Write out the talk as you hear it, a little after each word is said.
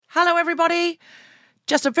Hello, everybody.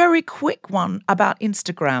 Just a very quick one about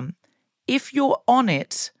Instagram. If you're on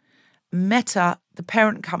it, Meta, the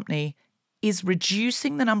parent company, is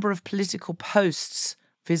reducing the number of political posts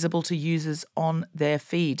visible to users on their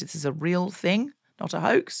feed. This is a real thing, not a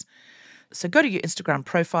hoax. So go to your Instagram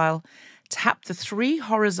profile, tap the 3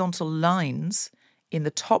 horizontal lines in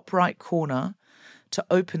the top right corner to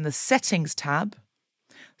open the Settings tab,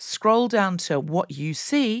 scroll down to What You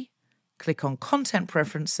See, click on Content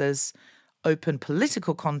Preferences, open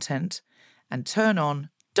Political Content, and turn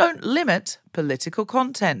on Don't Limit Political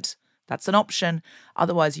Content. That's an option.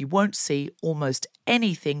 Otherwise, you won't see almost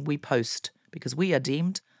anything we post because we are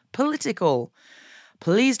deemed political.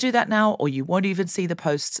 Please do that now, or you won't even see the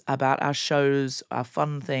posts about our shows, our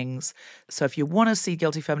fun things. So if you want to see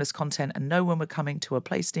Guilty Feminist content and know when we're coming to a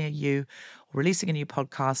place near you or releasing a new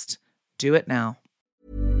podcast, do it now.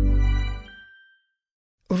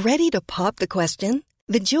 Ready to pop the question?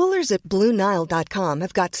 The jewelers at BlueNile.com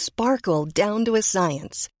have got sparkle down to a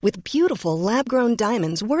science with beautiful lab-grown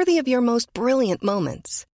diamonds worthy of your most brilliant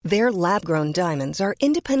moments. Their lab-grown diamonds are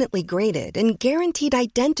independently graded and guaranteed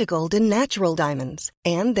identical to natural diamonds,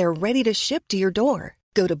 and they're ready to ship to your door.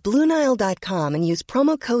 Go to BlueNile.com and use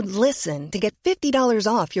promo code LISTEN to get $50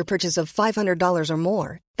 off your purchase of $500 or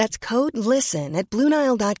more. That's code LISTEN at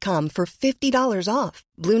BlueNile.com for $50 off.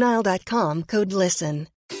 BlueNile.com, code LISTEN.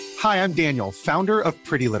 Hi, I'm Daniel, founder of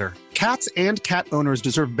Pretty Litter. Cats and cat owners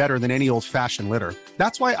deserve better than any old-fashioned litter.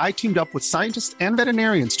 That's why I teamed up with scientists and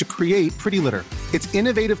veterinarians to create Pretty Litter. Its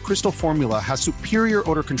innovative crystal formula has superior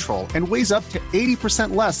odor control and weighs up to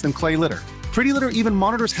 80% less than clay litter. Pretty Litter even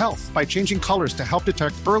monitors health by changing colors to help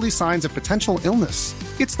detect early signs of potential illness.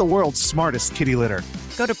 It's the world's smartest kitty litter.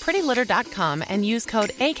 Go to prettylitter.com and use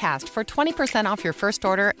code ACAST for 20% off your first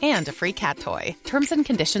order and a free cat toy. Terms and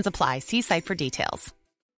conditions apply. See site for details.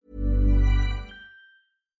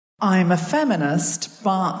 I'm a feminist,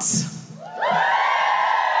 but...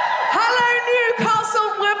 Hello,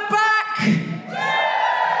 Newcastle, we're back!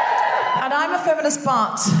 And I'm a feminist,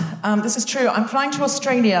 but... this is true. I'm flying to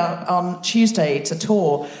Australia on Tuesday to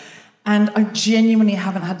tour, and I genuinely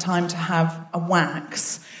haven't had time to have a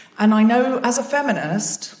wax. And I know, as a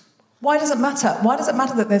feminist, why does it matter? Why does it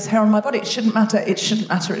matter that there's hair on my body? It shouldn't matter, it shouldn't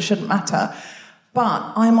matter, it shouldn't matter.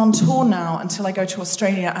 But I'm on tour now until I go to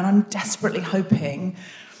Australia, and I'm desperately hoping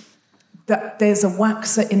that there's a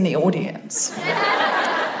waxer in the audience.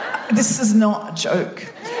 This is not a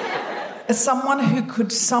joke. As someone who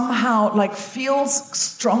could somehow, feels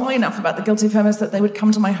strongly enough about the guilty feminist that they would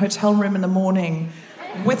come to my hotel room in the morning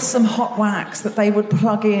with some hot wax that they would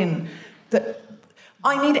plug in, that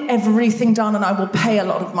I need everything done and I will pay a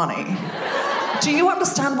lot of money. Do you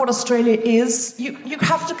understand what Australia is? You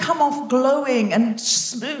have to come off glowing and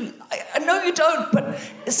smooth. I know you don't, but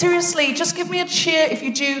seriously, just give me a cheer if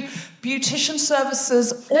you do beautician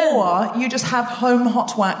services or you just have home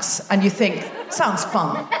hot wax and you think, sounds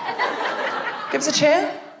fun. Give us a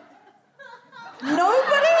cheer.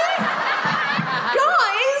 Nobody?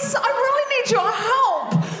 Guys, I really need your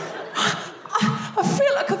help. I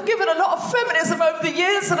feel like I've given a lot of feminism over the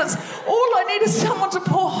years and all I need is someone to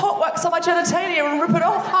pour hot wax on my genitalia and rip it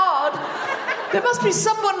off hard. There must be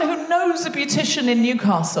someone who knows a beautician in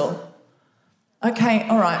Newcastle. Okay,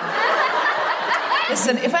 all right.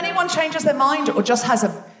 Listen, if anyone changes their mind or just has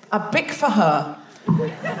a bic for her,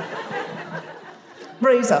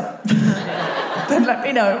 razor, then let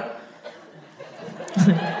me know.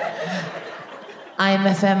 I'm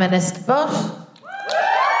a feminist, but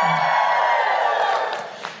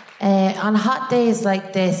on hot days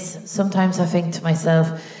like this, sometimes I think to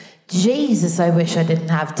myself, Jesus, I wish I didn't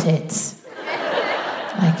have tits.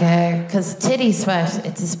 Because titty sweat,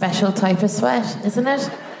 it's a special type of sweat, isn't it?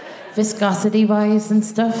 Viscosity-wise and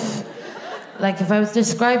stuff. If I was to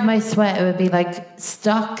describe my sweat, it would be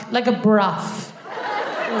stock, like a broth.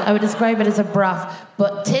 I would describe it as a broth.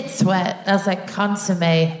 But tit sweat, that's like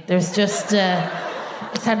consommé. There's just,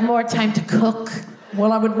 it's had more time to cook.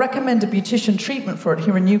 Well, I would recommend a beautician treatment for it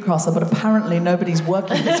here in Newcastle, but apparently nobody's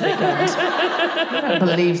working this weekend. I don't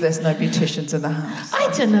believe there's no beauticians in the house. I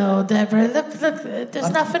don't know, Deborah. Look,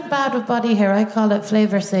 there's nothing bad with body hair. I call it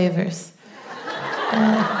flavour savers.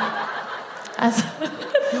 No?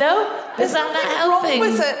 Is that not helping?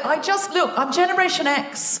 Wrong with it? I'm Generation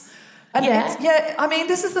X. And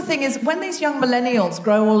this is the thing is, when these young millennials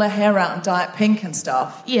grow all their hair out and dye it pink and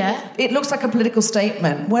stuff, it looks like a political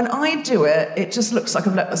statement. When I do it, it just looks like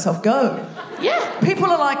I've let myself go. Yeah. People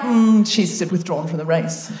are like, she's withdrawn from the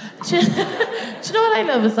race. Do you know what I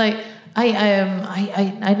love? It's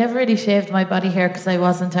I never really shaved my body hair because I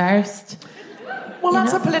wasn't arsed. Well,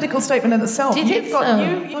 that's a political statement in itself. Do you think so?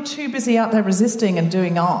 You're too busy out there resisting and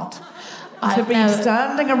doing art to be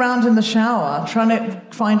standing around in the shower trying to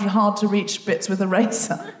find hard-to-reach bits with a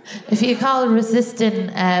razor. If you call resisting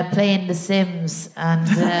playing The Sims and...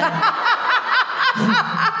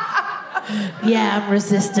 yeah, I'm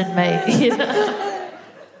resisting, mate. You know?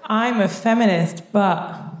 I'm a feminist,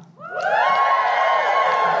 but...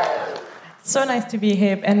 So nice to be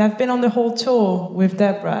here, and I've been on the whole tour with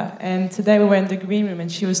Deborah, and today we were in the green room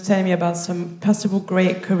and she was telling me about some possible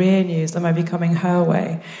great career news that might be coming her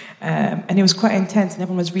way, and it was quite intense and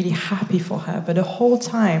everyone was really happy for her, but the whole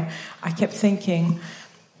time I kept thinking,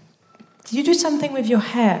 did you do something with your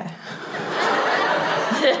hair?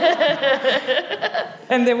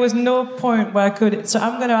 And there was no point where I could. So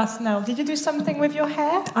I'm going to ask now, did you do something with your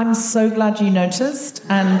hair? I'm so glad you noticed,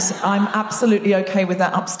 and I'm absolutely okay with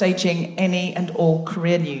that upstaging any and all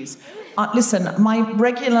career news. Listen, my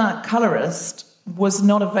regular colourist was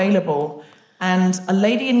not available, and a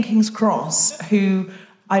lady in King's Cross who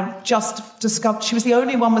I just discovered, she was the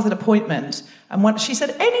only one with an appointment, and when she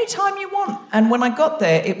said, any time you want. And when I got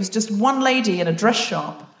there, it was just one lady in a dress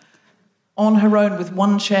shop on her own with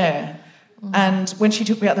one chair. And when she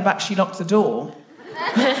took me out the back, she locked the door.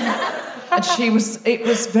 And it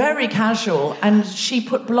was very casual, and she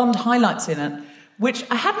put blonde highlights in it, which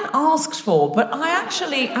I hadn't asked for, but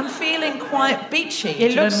I'm feeling quite beachy.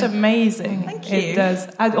 It looks amazing. Thank you. It does.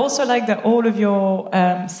 I'd also like that all of your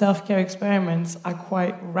self-care experiments are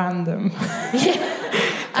quite random.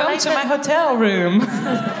 Come to my hotel room.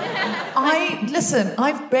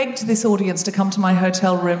 I've begged this audience to come to my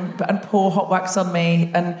hotel room and pour hot wax on me,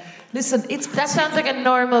 and listen, that sounds like a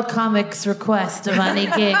normal comic's request of any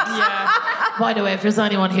gig. Yeah. By the way, if there's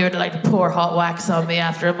anyone here that like to pour hot wax on me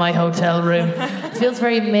after my hotel room, it feels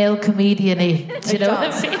very male comedian-y. Do you know what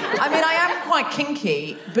I mean? I mean, I am quite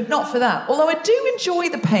kinky, but not for that. Although I do enjoy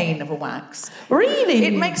the pain of a wax. Really?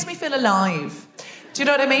 It makes me feel alive. Do you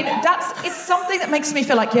know what I mean? It's something that makes me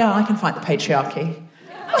feel like, yeah, I can fight the patriarchy.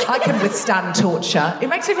 I can withstand torture. It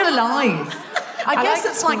makes me feel alive. I guess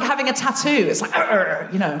it's like having a tattoo. It's like,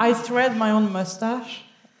 you know. I thread my own mustache.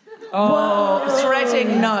 Oh,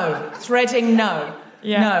 threading, no. Threading, no.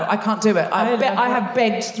 Yeah. No, I can't do it. I have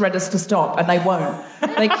begged threaders to stop, and they won't.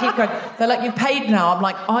 They keep going. They're like, you've paid now. I'm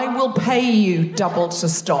like, I will pay you double to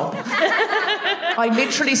stop. I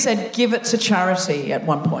literally said, give it to charity at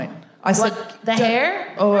one point. I said, the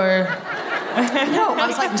hair or... No, I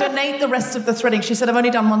was like, donate the rest of the threading. She said, I've only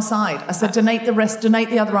done one side. I said, donate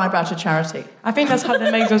the other eyebrow to charity. I think that's how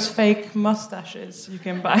they make those fake mustaches you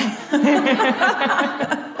can buy.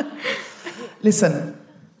 Listen,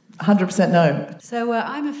 100% no. So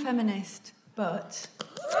I'm a feminist, but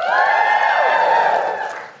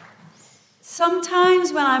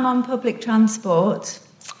sometimes when I'm on public transport,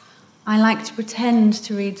 I like to pretend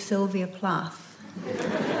to read Sylvia Plath.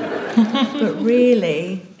 But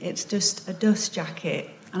really, it's just a dust jacket,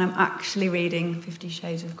 and I'm actually reading 50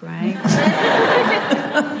 Shades of Grey.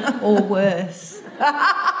 Or worse.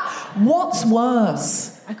 What's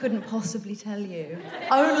worse? I couldn't possibly tell you.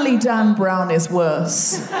 Only Dan Brown is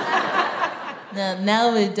worse.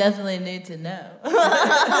 Now we definitely need to know.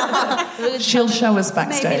 She'll show us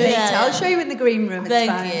backstage. Maybe later. Yeah. I'll show you in the green room.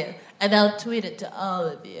 Thank you. And I'll tweet it to all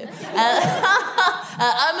of you.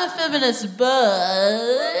 I'm a feminist, but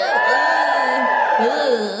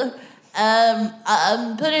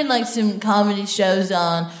I'm putting like some comedy shows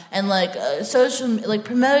on, and like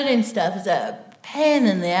promoting stuff is a pain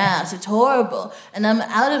in the ass. It's horrible, and I'm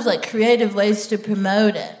out of like creative ways to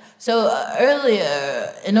promote it. So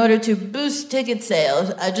earlier, in order to boost ticket sales,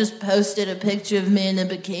 I just posted a picture of me in a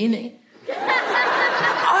bikini.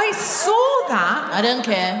 I saw that. I don't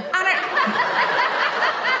care.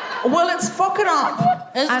 Well, it's fucking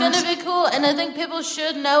up. It's going to be cool, and I think people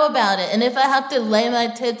should know about it. And if I have to lay my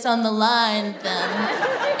tits on the line, then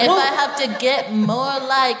I have to get more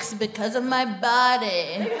likes because of my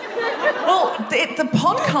body. Well, the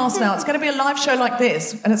podcast now, it's going to be a live show like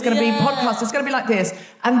this, and it's going to be podcast. It's going to be like this,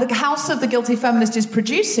 and the House of the Guilty Feminist is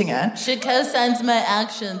producing it. She co-signs my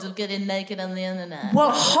actions of getting naked on the internet.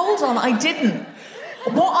 Well, hold on, I didn't.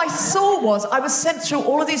 What I saw was I was sent through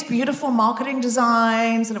all of these beautiful marketing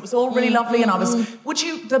designs, and it was all really lovely. And I was, would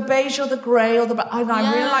you the beige or the grey or the? I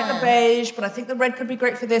really like the beige, but I think the red could be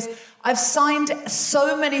great for this. I've signed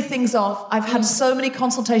so many things off. I've had so many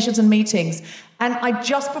consultations and meetings, And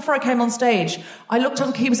just before I came on stage, I looked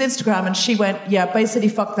on Kemah's Instagram and she went, yeah, basically,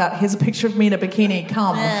 fuck that. Here's a picture of me in a bikini,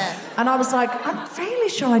 come. Yeah. And I was like, I'm fairly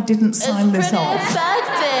sure I didn't sign this off. It's pretty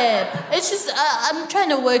effective. It's just, I'm trying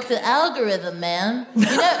to work the algorithm, man. You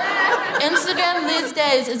know, Instagram these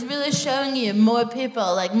days is really showing you more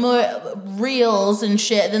people, like more reels and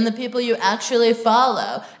shit than the people you actually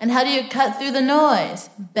follow. And how do you cut through the noise?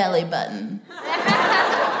 Belly button.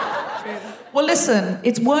 Well, listen,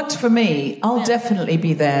 it's worked for me. I'll definitely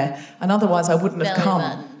be there. And otherwise I wouldn't have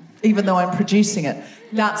come, even though I'm producing it.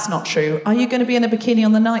 That's not true. Are you going to be in a bikini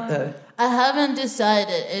on the night, though? I haven't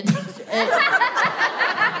decided.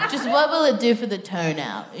 Just what will it do for the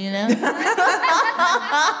turnout, you know?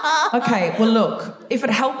 Okay, well, look, if it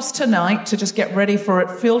helps tonight to just get ready for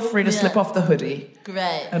it, feel free to slip off the hoodie.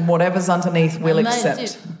 Great. And whatever's underneath, we'll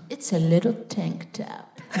accept. It's a little tank top.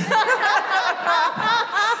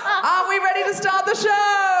 Are we ready to start the show?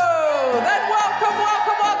 Then welcome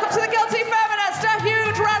to the Guilty Feminist. A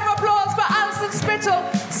huge round of applause for Alison Spittle,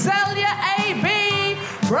 Celya AB,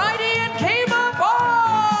 Bridie and Kemah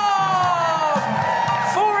Bob.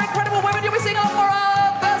 4 incredible women you'll be seeing on more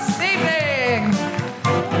of this evening.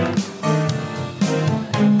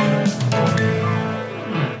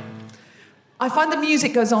 I find the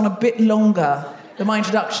music goes on a bit longer than my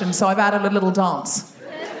introduction, so I've added a little dance.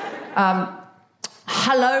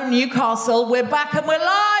 Hello, Newcastle. We're back and we're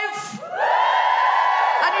live.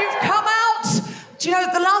 And you've come out. Do you know,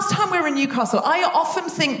 the last time we were in Newcastle, I often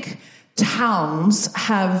think towns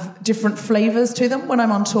have different flavours to them when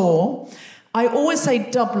I'm on tour. I always say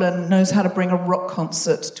Dublin knows how to bring a rock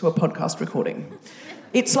concert to a podcast recording.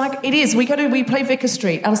 It's like, it is. We play Vicar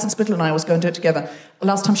Street. Alison Spittle and I always go and do it together.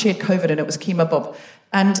 Last time she had COVID and it was Kemah Bob.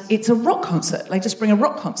 And it's a rock concert. They just bring a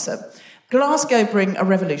rock concert. Glasgow bring a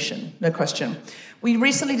revolution, no question. We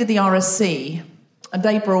recently did the RSC, and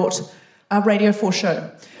they brought a Radio 4 show.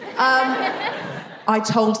 I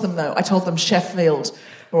told them Sheffield,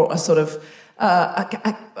 or a sort of,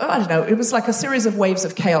 I don't know, it was like a series of waves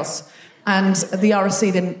of chaos, and the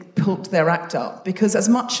RSC then pulled their act up, because as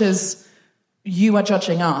much as you are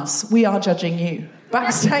judging us, we are judging you.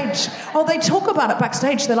 Backstage. Oh, they talk about it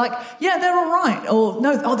backstage. They're like, yeah, they're all right. Or,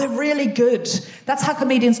 no, they're really good. That's how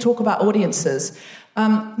comedians talk about audiences.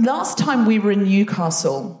 Last time we were in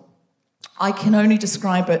Newcastle, I can only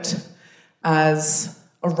describe it as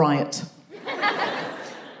a riot.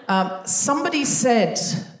 Somebody said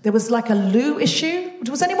there was like a loo issue.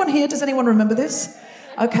 Was anyone here? Does anyone remember this?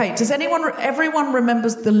 Okay, everyone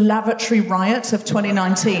remembers the lavatory riot of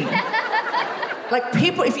 2019? Like,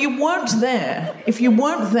 people, if you weren't there,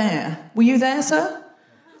 were you there, sir?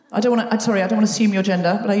 I don't want to assume your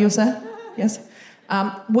gender, but are you there? Yes?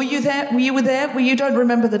 Were you there? Well, you don't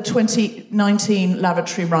remember the 2019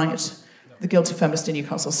 lavatory riot, the Guilty Feminist in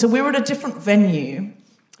Newcastle. So we were at a different venue.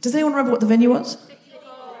 Does anyone remember what the venue was?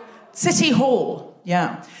 City Hall,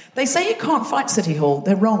 yeah. They say you can't fight City Hall.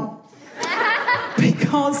 They're wrong.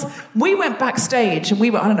 Because we went backstage and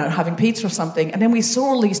we were, I don't know, having pizza or something, and then we saw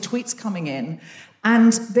all these tweets coming in,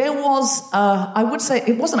 and there was, I would say,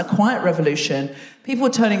 it wasn't a quiet revolution. People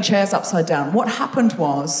were turning chairs upside down. What happened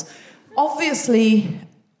was, obviously,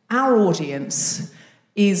 our audience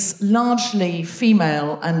is largely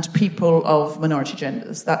female and people of minority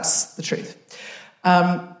genders. That's the truth.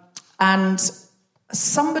 And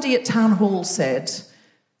somebody at Town Hall said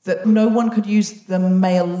that no one could use the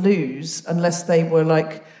male loos unless they were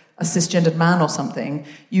like a cisgendered man or something.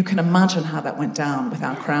 You can imagine how that went down with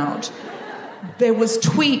our crowd. There was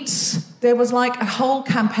tweets. There was like a whole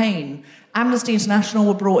campaign. Amnesty International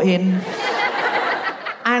were brought in.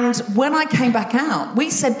 And when I came back out, we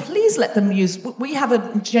said, please let them use... We have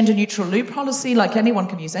a gender-neutral loo policy, like anyone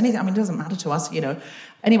can use anything. I mean, it doesn't matter to us, you know.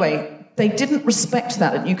 Anyway, they didn't respect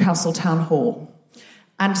that at Newcastle Town Hall.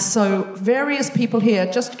 And so various people here,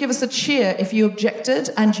 just give us a cheer if you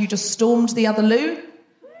objected and you just stormed the other loo.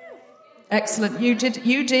 Excellent. You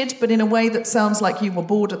did, but in a way that sounds like you were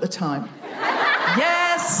bored at the time.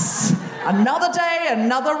 Yes! Another day,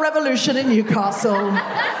 another revolution in Newcastle.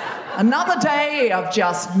 Another day of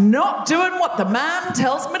just not doing what the man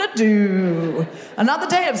tells me to do. Another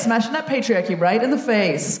day of smashing that patriarchy right in the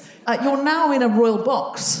face. You're now in a royal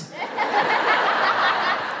box.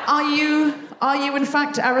 Are you in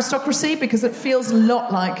fact aristocracy? Because it feels a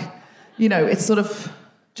lot like, you know, it's sort of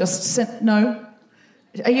just... No?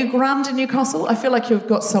 Are you grand in Newcastle? I feel like you've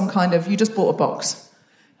got some kind of... You just bought a box.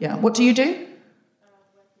 Yeah. What do?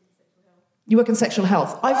 You work in sexual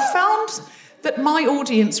health. I've found that my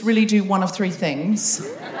audience really do one of three things.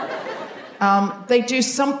 They do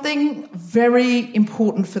something very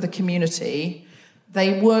important for the community.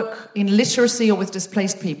 they work in literacy or with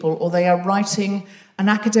displaced people, or they are writing an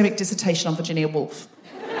academic dissertation on Virginia Woolf.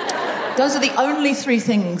 Those are the only 3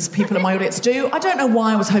 things people in my audience do. I don't know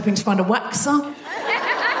why I was hoping to find a waxer.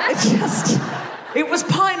 It was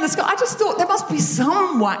pie in the sky. I just thought there must be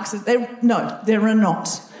some waxers. No, there are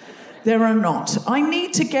not. There are not. I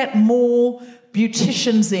need to get more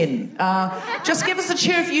beauticians in. Just give us a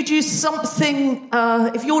cheer if you do something,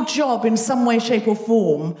 if your job in some way, shape or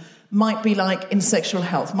form might be like in sexual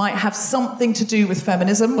health, might have something to do with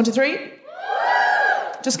feminism. 1, 2, 3.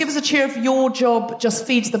 Just give us a cheer if your job just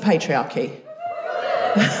feeds the patriarchy.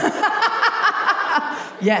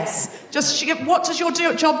 Yes. What does your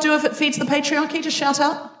job do if it feeds the patriarchy? Just shout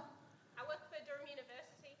out. I work for Durham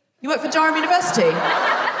University. You work for Durham University?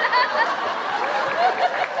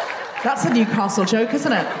 That's a Newcastle joke,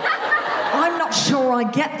 isn't it? I'm not sure I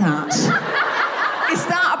get that. Is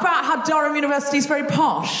that about how Durham University is very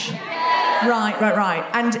posh? Right.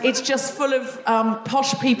 And it's just full of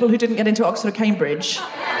posh people who didn't get into Oxford or Cambridge.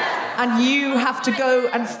 And you have to go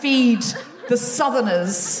and feed the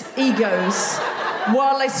Southerners' egos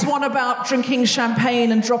while they swan about drinking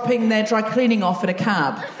champagne and dropping their dry cleaning off in a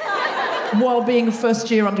cab while being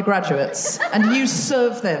first-year undergraduates. And you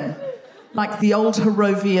serve them like the old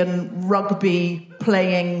Harrovian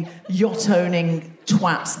rugby-playing, yacht-owning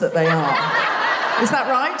twats that they are. Is that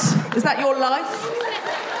right? Is that your life?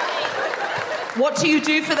 What do you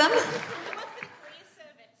do for them?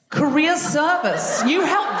 Career service. You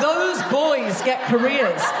help those boys get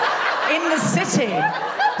careers in the city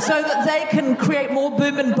so that they can create more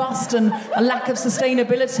boom and bust and a lack of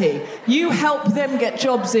sustainability. You help them get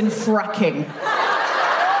jobs in fracking.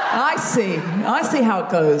 I see how it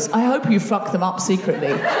goes. I hope you fuck them up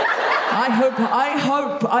secretly. I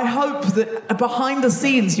hope that behind the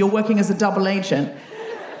scenes you're working as a double agent.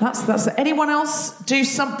 That's anyone else do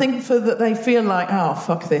something for that they feel like, oh,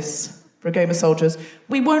 fuck this, for a game of soldiers.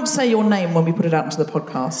 We won't say your name when we put it out into the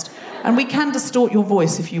podcast. And we can distort your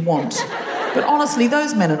voice if you want. But honestly,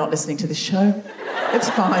 those men are not listening to this show. It's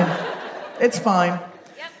fine. It's fine.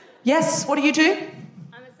 Yep. Yes, what do you do?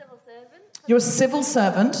 I'm a civil servant. You're a civil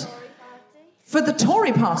servant? For the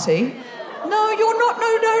Tory party? No, you're not. No.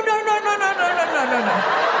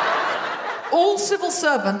 All civil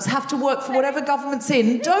servants have to work for whatever government's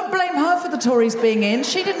in. Don't blame her for the Tories being in.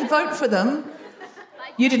 She didn't vote for them.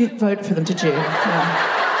 You didn't vote for them, did you?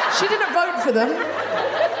 No. She didn't vote for them.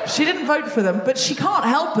 She didn't vote for them, but she can't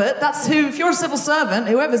help it. That's who, if you're a civil servant,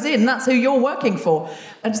 whoever's in, that's who you're working for.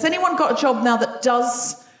 And has anyone got a job now that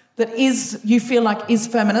is, you feel like is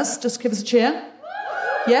feminist? Just give us a cheer.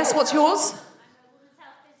 Yes, what's yours?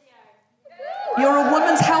 You're a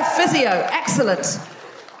woman's health physio. Excellent.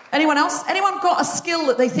 Anyone else? Anyone got a skill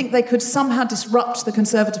that they think they could somehow disrupt the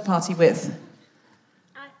Conservative Party with?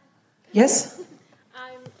 Yes?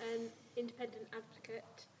 I'm an independent advocate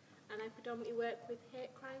and I predominantly work with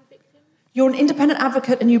hate crime victims. You're an independent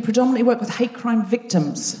advocate and you predominantly work with hate crime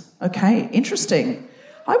victims. Okay, interesting.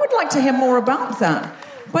 I would like to hear more about that.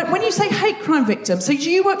 But when you say hate crime victims, so do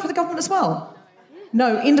you work for the government as well?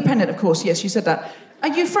 No, independent, of course. Yes, you said that. Are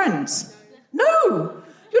you friends? No.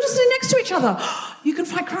 You're just sitting next to each other. You can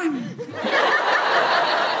fight crime.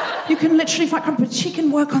 You can literally fight crime, but she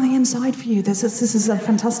can work on the inside for you. This is a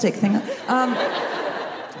fantastic thing.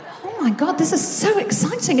 Oh my God, this is so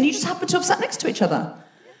exciting. And you just happen to have sat next to each other.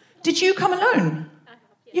 Did you come alone?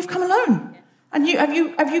 You've come alone. And have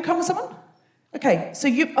you come with someone? Okay, so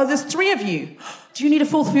there's 3 of you. Do you need a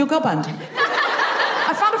 4th for your girl band?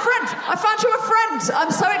 I found a friend. I found you a friend.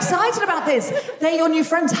 I'm so excited about this. They're your new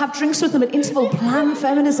friends. Have drinks with them at interval. Plan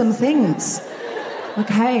feminism things.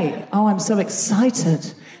 Okay. Oh, I'm so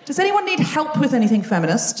excited. Does anyone need help with anything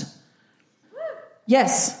feminist?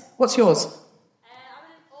 Yes. What's yours? I'm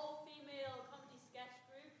in an all-female comedy sketch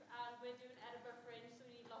group and we're doing Edinburgh Fringe, so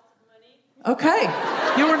we need lots of money. Okay.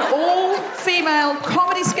 You're an all-female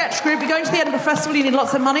comedy sketch group. You're going to the Edinburgh Festival. You need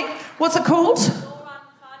lots of money. What's it called?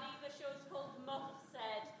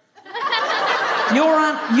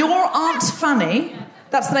 Your Aunt Fanny,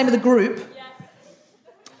 that's the name of the group. Yes.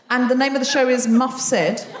 And the name of the show is Muff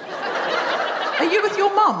Said. Are you with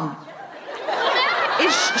your mum?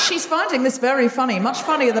 She's finding this very funny, much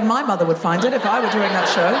funnier than my mother would find it if I were doing that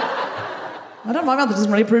show. My mother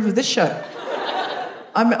doesn't really approve of this show.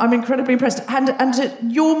 I'm incredibly impressed.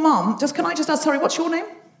 And your mum, can I just ask, sorry, what's your name?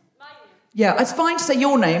 My name. Yeah, it's fine to say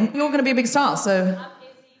your name. You're going to be a big star, so... I'm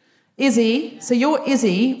Izzy. So you're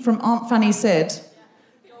Izzy from Aunt Fanny Said.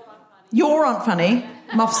 Your Aunt Fanny,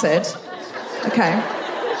 Muff Said. Okay.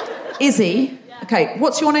 Izzy. Okay,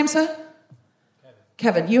 what's your name, sir?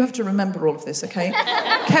 Kevin. You have to remember all of this, okay?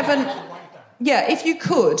 Kevin, Yeah, if you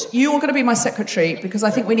could, you're going to be my secretary because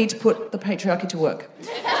I think we need to put the patriarchy to work.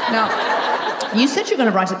 Now, you said you're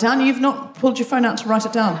going to write it down. You've not pulled your phone out to write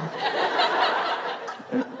it down.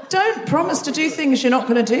 Don't promise to do things you're not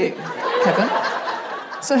going to do, Kevin.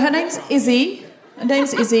 So her name's Izzy.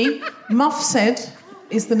 Muff said,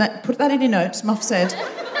 put that in your notes. Muff said,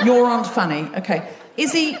 your Aunt Fanny. Okay.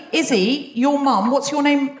 Izzy, your mum. What's your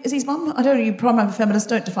name? Izzy's mum? I don't know. You prime feminists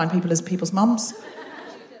don't define people as people's mums.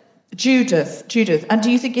 Judith. And do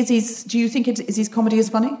you think Izzy's comedy is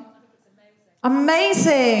funny?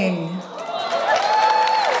 Amazing.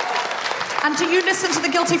 And do you listen to The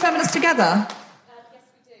Guilty Feminists together? Yes,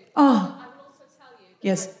 we do. Oh. I will also tell you that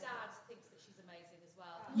Yes. my dad thinks that she's amazing as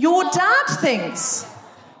well. Your dad thinks?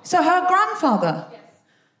 So her grandfather? Yes.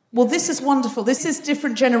 Well, this is wonderful. This is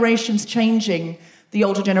different generations changing the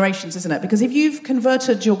older generations, isn't it? Because if you've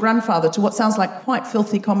converted your grandfather to what sounds like quite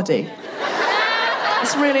filthy comedy,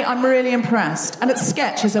 I'm really impressed. And it's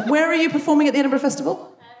sketch, is it? Where are you performing at the Edinburgh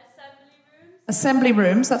Festival? Assembly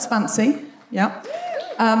rooms, that's fancy. Yeah.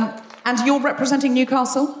 And you're representing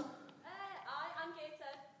Newcastle? I'm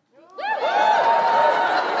Gateshead.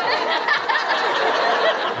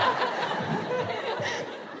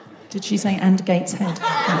 Did she say and Gateshead?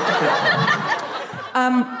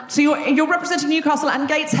 So you're representing Newcastle and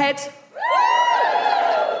Gateshead at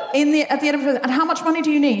the Edinburgh. And how much money do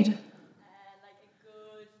you need? Like a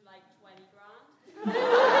good, 20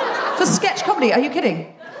 grand. For sketch comedy? Are you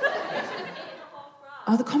kidding?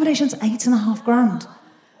 Oh, the accommodation's 8.5 grand.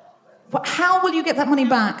 But how will you get that money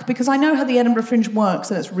back? Because I know how the Edinburgh Fringe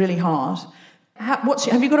works and it's really hard.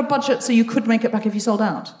 Have you got a budget so you could make it back if you sold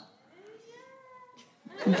out?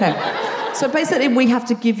 Okay. So basically we have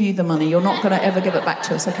to give you the money. You're not going to ever give it back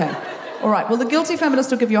to us, okay? All right, well, the Guilty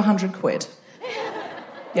Feminist will give you 100 quid.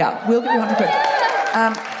 Yeah, we'll give you 100 quid.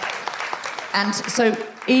 And so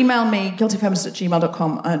email me,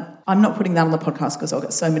 guiltyfeminist@gmail.com. And I'm not putting that on the podcast because I'll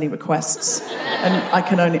get so many requests. And I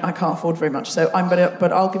can't afford very much. So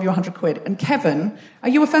but I'll give you 100 quid. And Kevin, are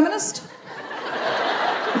you a feminist?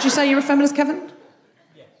 Would you say you're a feminist, Kevin?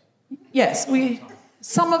 Yes. Yes,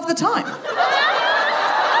 some of the time.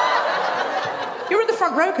 You're in the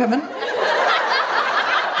front row, Kevin.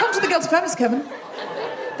 Come to the Guilty Feminist, Kevin.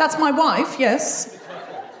 That's my wife, yes.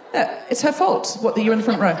 Yeah, it's her fault that you're in the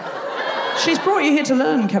front row. She's brought you here to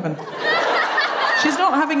learn, Kevin. She's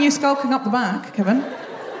not having you skulking up the back, Kevin.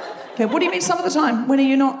 Okay, what do you mean some of the time? When are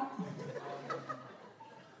you not?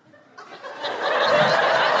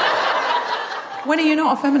 When are you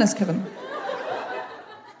not a feminist, Kevin?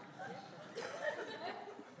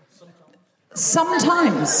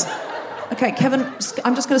 Sometimes. Okay, Kevin,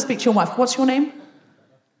 I'm just going to speak to your wife. What's your name?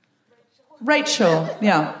 Rachael,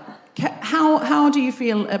 yeah. How do you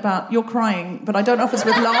feel about... You're crying, but I don't know if it's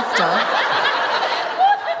with laughter.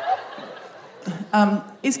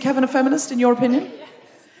 Is Kevin a feminist, in your opinion?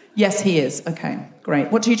 Yes, he is. Okay, great.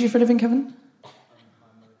 What do you do for a living, Kevin?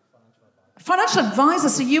 Financial advisor,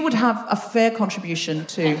 so you would have a fair contribution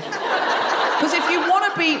to... Because if you want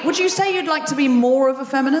to be... Would you say you'd like to be more of a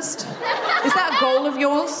feminist? Is that a goal of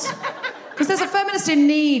yours? Because there's a feminist in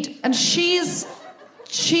need, and she's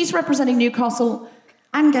representing Newcastle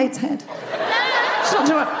and Gateshead. She's not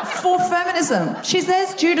doing it for feminism.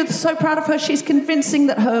 There's Judith, so proud of her. She's convincing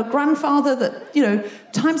that her grandfather, that,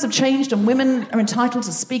 times have changed and women are entitled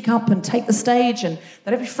to speak up and take the stage and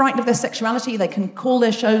they don't be frightened of their sexuality. They can call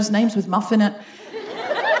their shows names with muff in it.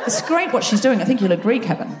 It's great what she's doing. I think you'll agree,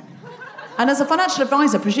 Kevin. And as a financial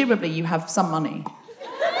advisor, presumably you have some money.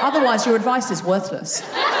 Otherwise, your advice is worthless.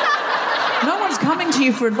 No one's coming to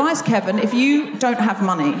you for advice, Kevin, if you don't have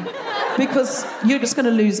money, because you're just going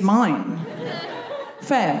to lose mine.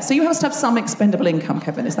 Fair. So you must have some expendable income,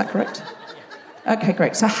 Kevin, is that correct? Okay,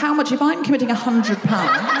 great. So how much, if I'm committing £100,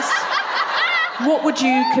 what would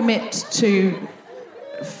you commit to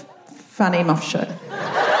Fanny Muff Show?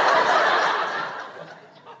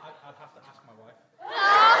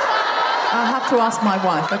 I'll have to ask my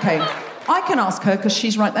wife, okay. I can ask her because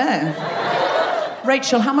she's right there.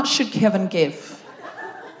 Rachael, how much should Kevin give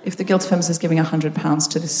if the Guilty Feminist is giving £100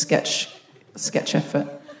 to this sketch effort?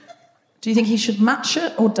 Do you think he should match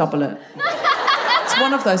it or double it? It's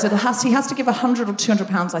one of those. He has to give £100 or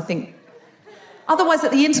 £200, I think. Otherwise,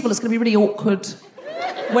 at the interval, it's going to be really awkward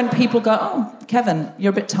when people go, oh, Kevin,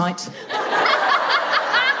 you're a bit tight.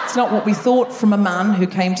 It's not what we thought from a man who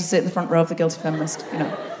came to sit in the front row of the Guilty Feminist,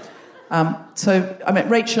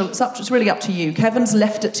 Rachael, it's really up to you. Kevin's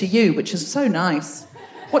left it to you, which is so nice.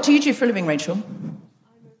 What do you do for a living, Rachael? I'm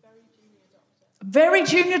a Very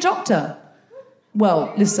junior doctor?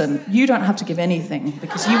 Well, listen, you don't have to give anything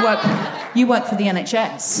because you work for the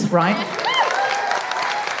NHS, right?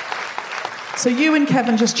 So you and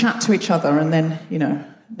Kevin just chat to each other and then,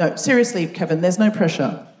 No, seriously, Kevin, there's no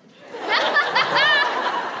pressure.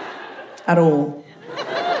 At all.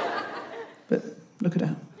 But look at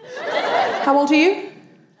her. How old are you?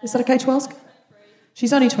 Is that okay to ask?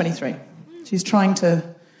 She's only 23. She's trying to...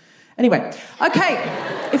 Anyway, okay.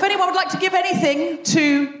 If anyone would like to give anything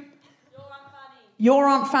to... Your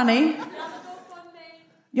Aunt Fanny.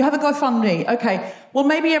 You have a GoFundMe. Okay. Well,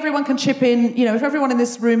 maybe everyone can chip in. If everyone in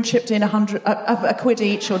this room chipped in a quid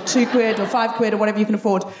each, or £2 or £5 or whatever you can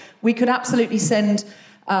afford, we could absolutely send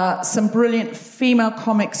some brilliant female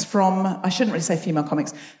comics from... I shouldn't really say female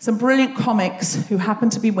comics. Some brilliant comics who happen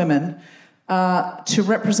to be women to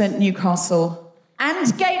represent Newcastle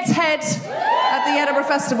and Gateshead at the Edinburgh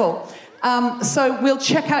Festival. So we'll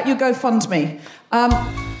check out your GoFundMe.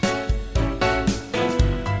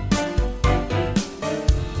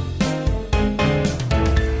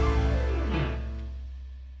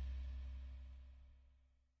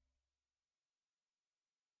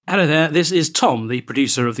 Hello there, this is Tom, the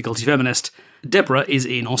producer of The Guilty Feminist. Deborah is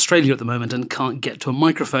in Australia at the moment and can't get to a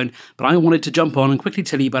microphone, but I wanted to jump on and quickly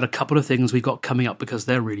tell you about a couple of things we've got coming up because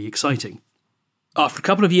they're really exciting. After a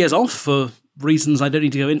couple of years off, for reasons I don't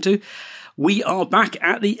need to go into, we are back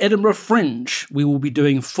at the Edinburgh Fringe. We will be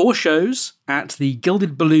doing 4 shows at the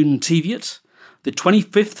Gilded Balloon Teviot, the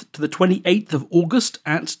 25th to the 28th of August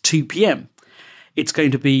at 2 p.m. It's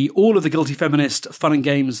going to be all of the Guilty Feminist fun and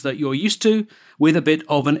games that you're used to, with a bit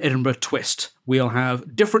of an Edinburgh twist. We'll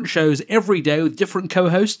have different shows every day with different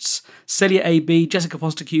co-hosts, Celya AB, Jessica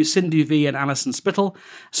Foster-Q, Sindhu V and Alison Spittle.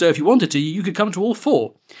 So if you wanted to, you could come to all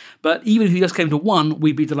 4. But even if you just came to one,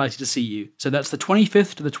 we'd be delighted to see you. So that's the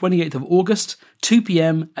 25th to the 28th of August, 2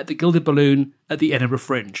 p.m. at the Gilded Balloon at the Edinburgh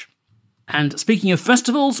Fringe. And speaking of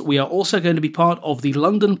festivals, we are also going to be part of the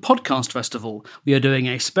London Podcast Festival. We are doing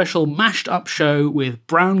a special mashed up show with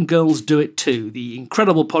Brown Girls Do It Too, the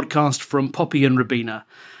incredible podcast from Poppy and Rabina.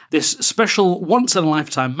 This special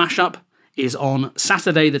once-in-a-lifetime mashup is on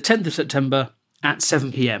Saturday the 10th of September at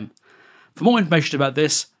 7 p.m. For more information about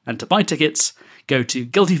this and to buy tickets, go to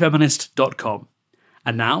guiltyfeminist.com.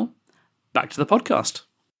 And now, back to the podcast.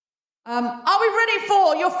 Are we ready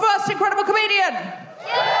for your first incredible comedian?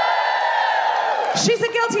 Yeah! She's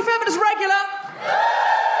a Guilty Feminist regular.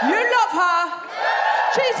 You love her.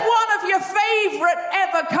 She's one of your favourite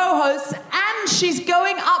ever co-hosts, and she's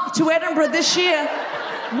going up to Edinburgh this year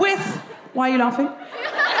with... Why are you laughing?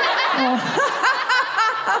 Oh.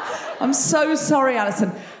 I'm so sorry,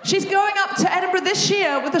 Alison. She's going up to Edinburgh this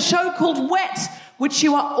year with a show called Wet, which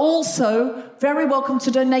you are also very welcome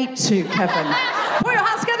to donate to, Kevin. Put your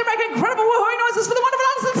hands together, make incredible woohooing noises for the wonderful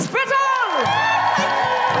Alison Spittle!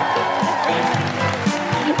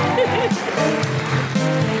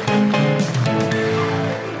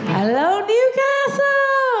 Hello,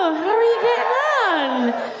 Newcastle! How are you getting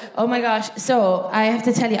on? Oh my gosh, so I have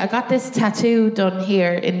to tell you, I got this tattoo done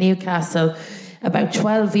here in Newcastle about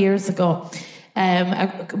 12 years ago.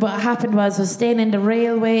 What happened was I was staying in the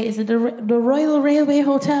railway, is it the Royal Railway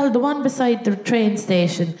Hotel, the one beside the train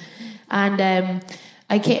station, and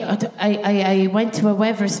I went to a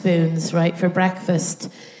Wetherspoons, right, for breakfast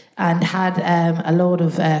and had a load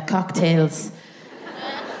of cocktails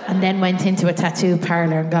and then went into a tattoo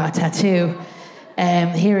parlour and got a tattoo.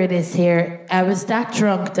 Here it is here. I was that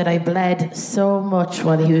drunk that I bled so much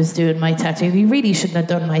while he was doing my tattoo. He really shouldn't have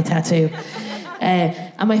done my tattoo.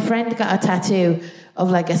 And my friend got a tattoo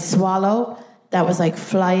of like a swallow that was like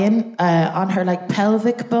flying on her like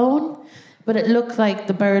pelvic bone, but it looked like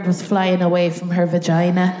the bird was flying away from her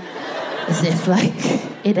vagina as if like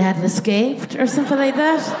it had escaped or something like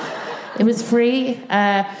that. It was free.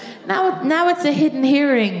 Now it's a hidden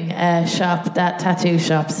hearing shop, that tattoo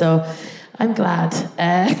shop, so I'm glad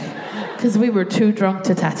because we were too drunk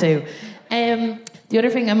to tattoo. The other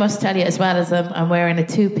thing I must tell you as well is I'm wearing a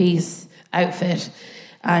 2-piece outfit,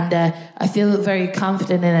 and I feel very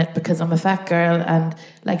confident in it because I'm a fat girl, and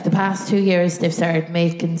like the past 2 years they've started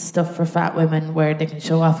making stuff for fat women where they can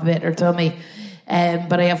show off a bit their tummy,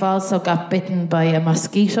 but I have also got bitten by a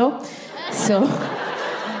mosquito, so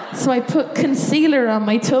I put concealer on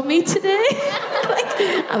my tummy today.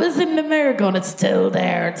 I was in the mirror going, it's still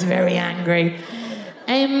there, it's very angry.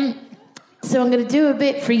 So I'm going to do a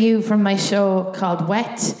bit for you from my show called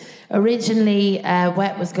Wet. Originally,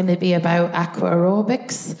 Wet was going to be about aqua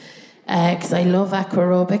aerobics, because I love aqua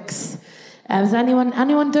aerobics. Has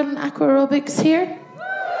anyone done aqua aerobics here?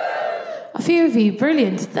 A few of you,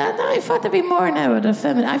 brilliant. I thought there'd be more now at a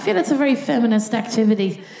I feel it's a very feminist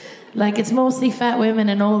activity. Like, it's mostly fat women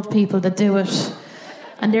and old people that do it.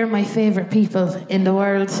 And they're my favourite people in the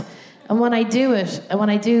world.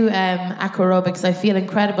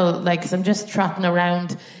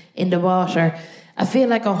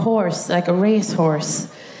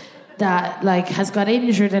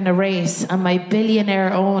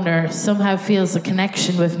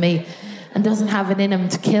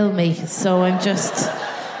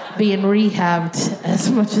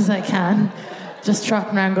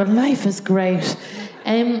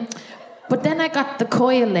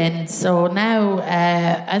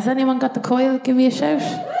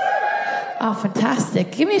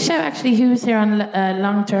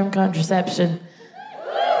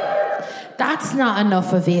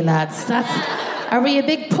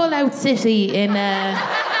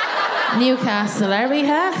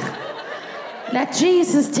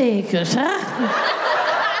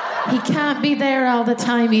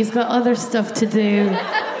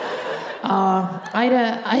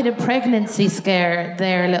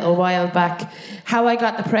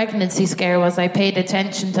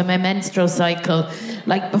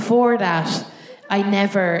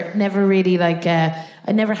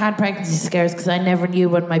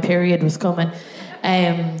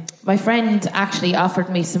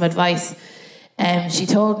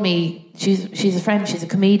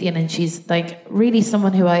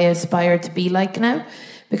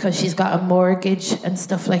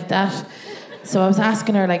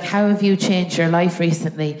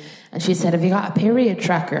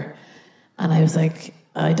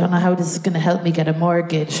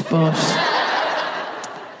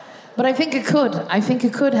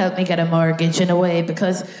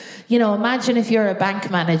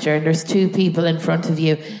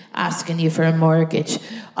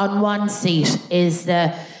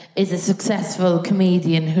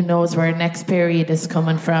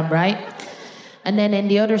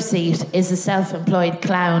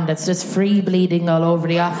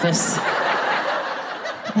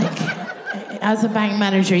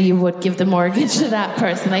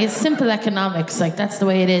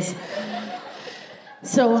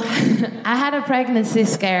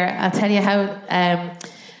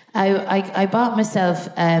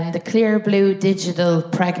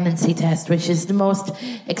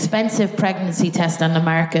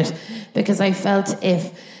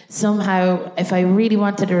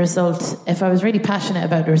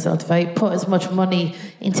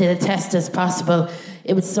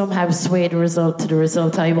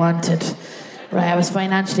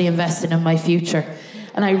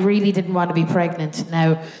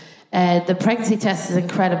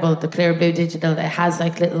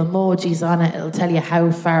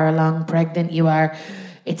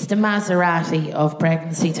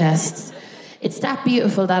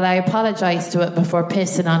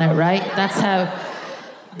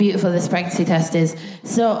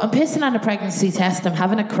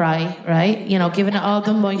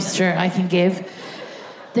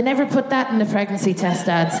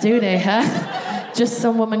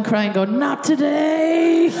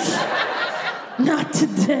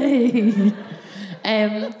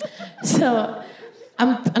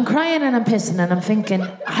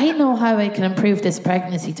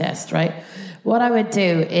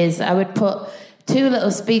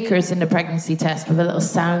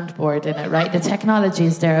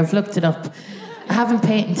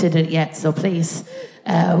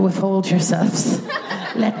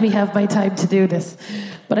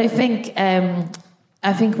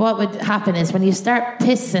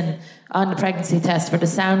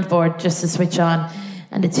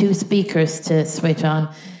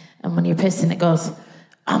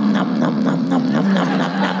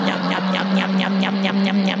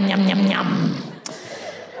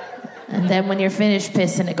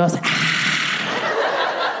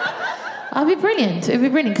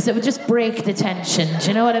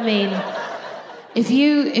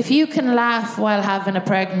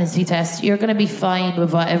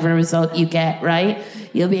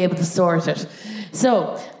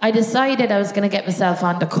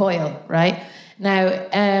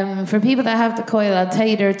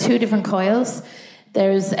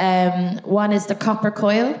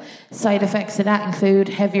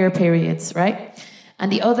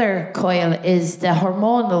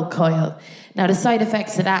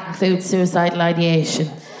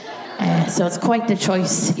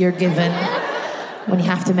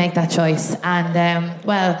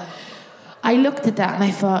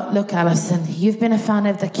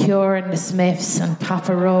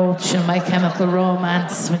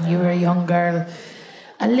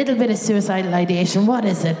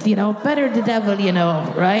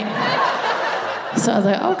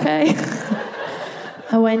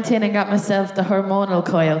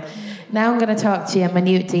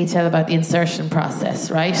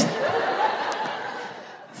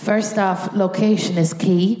 First off, location is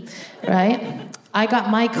key, right? I got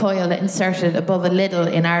my coil inserted above a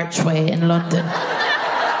Lidl in Archway in London,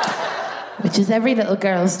 which is every little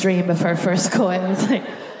girl's dream of her first coil. It's like,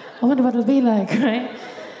 I wonder what it'll be like, right?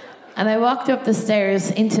 And I walked up the stairs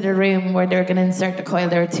into the room where they were going to insert the coil.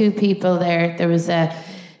 There were two people there. There was a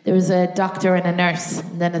doctor and a nurse.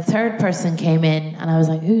 And then a third person came in, and I was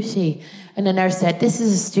like, who's she? And the nurse said, this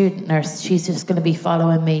is a student nurse. She's just going to be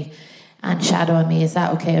following me and shadowing me. Is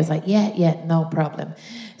that okay? I was like, yeah, no problem.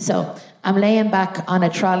 So I'm laying back on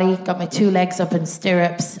a trolley, got my two legs up in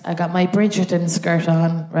stirrups. I got my Bridgerton skirt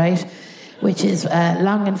on, right? Which is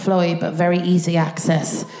long and flowy, but very easy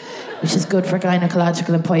access, which is good for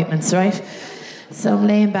gynecological appointments, right? So I'm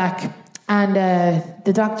laying back, and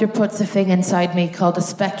the doctor puts a thing inside me called a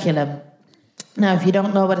speculum. Now, if you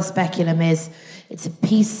don't know what a speculum is, it's a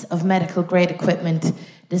piece of medical grade equipment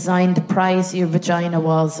designed to prise your vagina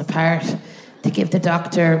walls apart to give the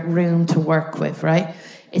doctor room to work with, right?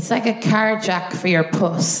 It's like a car jack for your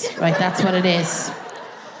puss, right? That's what it is.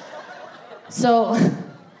 So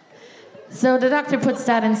the doctor puts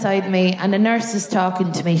that inside me, and the nurse is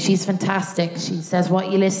talking to me. She's fantastic. She says, what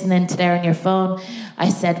are you listening to there on your phone? I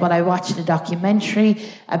said, well, I watched a documentary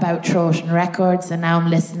about Trojan Records, and now I'm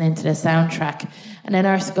listening to the soundtrack. And the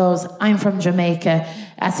nurse goes, I'm from Jamaica.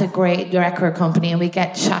 That's a great record company. And we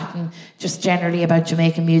get chatting just generally about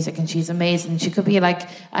Jamaican music. And she's amazing. She could be like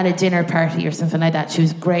at a dinner party or something like that. She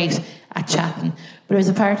was great at chatting. But there was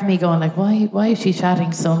a part of me going like, why is she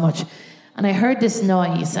chatting so much? And I heard this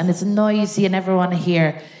noise. And it's a noise you never want to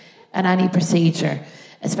hear at any procedure,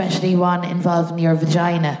 especially one involving your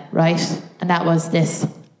vagina, right? And that was this.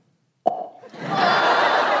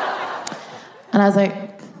 And I was like,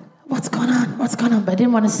 what's going on? But I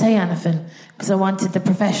didn't want to say anything because I wanted the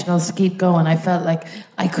professionals to keep going. I felt like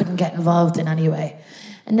I couldn't get involved in any way.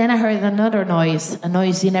 And then I heard another noise, a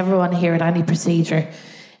noise you never want to hear at any procedure,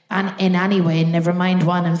 and in any way, never mind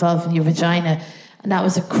one involving your vagina. And that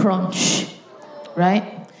was a crunch, right?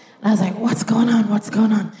 And I was like, what's going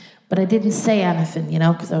on? But I didn't say anything,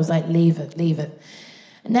 because I was like, leave it.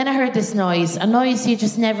 And then I heard this noise, a noise you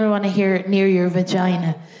just never want to hear near your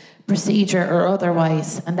vagina, procedure or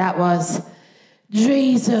otherwise, and that was,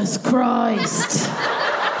 Jesus Christ.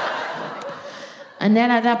 And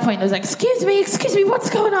then at that point I was like, excuse me, what's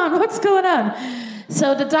going on?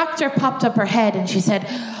 So the doctor popped up her head and she said,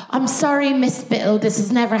 I'm sorry, Miss Spittle, this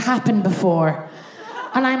has never happened before.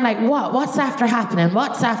 And I'm like, what's after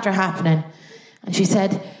happening? And she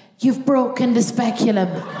said, you've broken the speculum.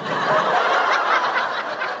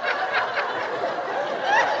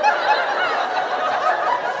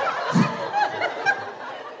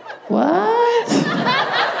 What?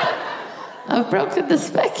 I've broken the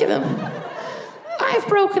speculum. I've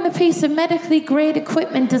broken a piece of medically grade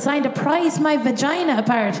equipment designed to prise my vagina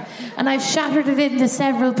apart, and I've shattered it into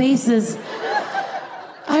several pieces.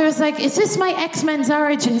 I was like, is this my X-Men's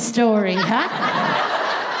origin story, huh?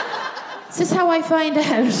 Is this how I find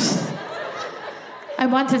out? I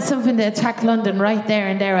wanted something to attack London right there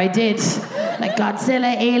and there. I did. Like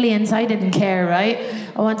Godzilla, aliens, I didn't care, right?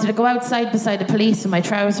 I wanted to go outside beside the police with my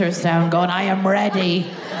trousers down, going, I am ready.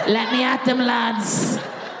 Let me at them, lads.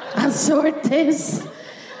 I'll sort this.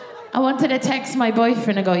 I wanted to text my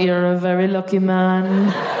boyfriend and go, you're a very lucky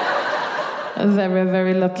man. A very,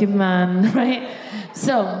 very lucky man, right?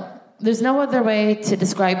 So, there's no other way to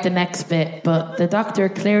describe the next bit, but the doctor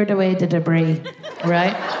cleared away the debris,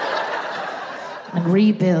 right? And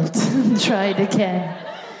rebuilt and tried again.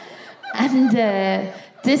 And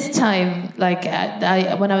this time,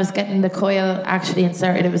 when I was getting the coil actually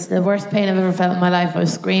inserted, it was the worst pain I've ever felt in my life. I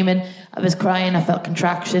was screaming, I was crying, I felt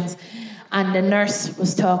contractions. And the nurse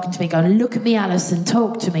was talking to me, going, look at me, Alison,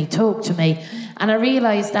 talk to me. And I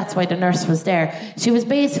realised that's why the nurse was there. She was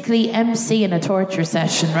basically emceeing a torture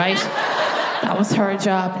session, right? That was her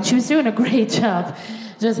job. And she was doing a great job.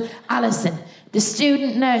 Just, Alison, the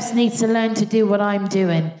student nurse needs to learn to do what I'm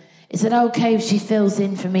doing. Is it okay if she fills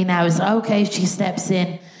in for me now? Is it okay if she steps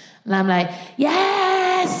in? And I'm like,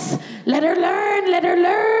 yes! Let her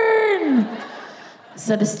learn!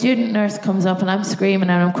 So the student nurse comes up and I'm screaming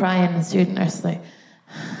and I'm crying. And the student nurse is like...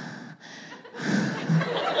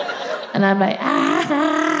 And I'm like,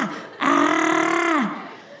 ah!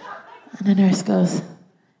 And the nurse goes,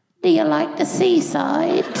 do you like the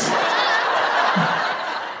seaside?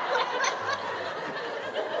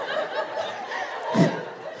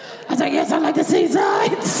 I was like, yes, I like the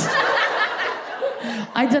seaside.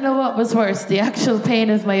 I don't know what was worse, the actual pain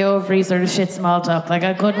of my ovaries or the shit small talk. Like,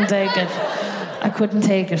 I couldn't take it.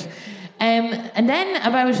 And then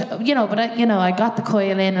I got the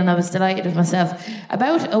coil in and I was delighted with myself.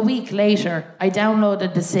 About a week later, I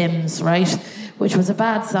downloaded The Sims, right? Which was a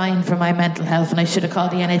bad sign for my mental health, and I should have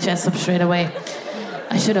called the NHS up straight away.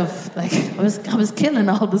 I should have, I was killing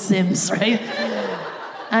all the Sims, right?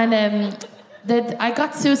 And I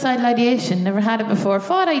got suicidal ideation, never had it before.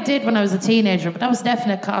 Thought I did when I was a teenager, but that was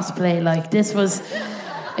definite cosplay. This was...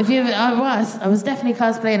 I was definitely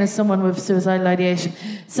cosplaying as someone with suicidal ideation.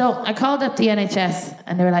 So I called up the NHS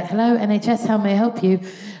and they were like, hello, NHS, how may I help you?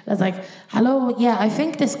 I was like, hello, yeah, I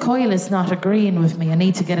think this coil is not agreeing with me. I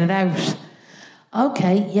need to get it out.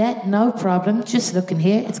 Okay, yeah, no problem. Just looking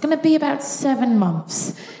here. It's going to be about 7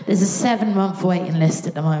 months. There's a 7-month waiting list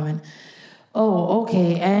at the moment. Oh,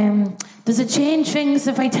 okay. Does it change things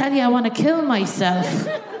if I tell you I want to kill myself?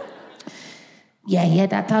 Yeah,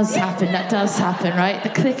 that does happen, right? The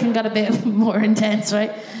clicking got a bit more intense,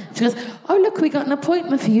 right? She goes, oh, look, we got an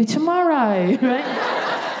appointment for you tomorrow, right?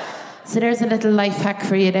 So there's a little life hack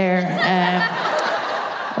for you there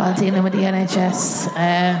while dealing with the NHS.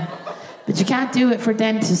 But you can't do it for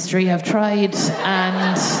dentistry. I've tried,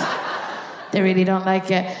 and they really don't like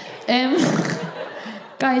it.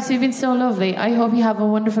 Guys, you've been so lovely. I hope you have a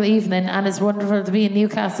wonderful evening, and it's wonderful to be in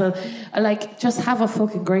Newcastle. Just have a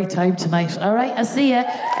fucking great time tonight, all right? I'll see you.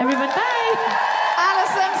 Everyone, bye!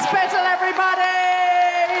 Alison Spittle, everybody!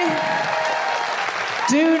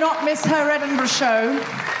 Do not miss her Edinburgh show.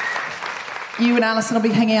 You and Alison will be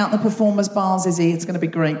hanging out in the performers' bars, Izzy. It's going to be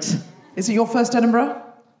great. Is it your first Edinburgh? No,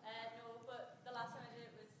 but the last time I did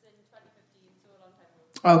it was in 2015, so a long time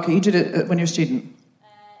ago. Okay, you did it when you were a student?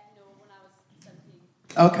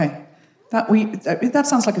 Okay. That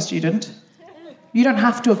sounds like a student. You don't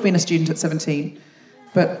have to have been a student at 17,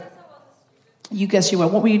 but you guess you were.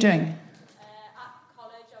 What were you doing? At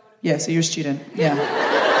college, I would have... Yeah, so you're a student. Yeah.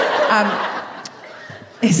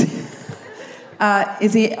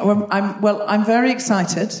 I'm very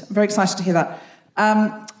excited. I'm very excited to hear that.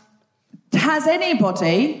 Has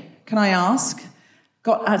anybody, can I ask,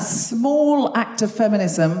 got a small act of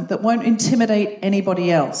feminism that won't intimidate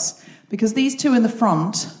anybody else? Because these two in the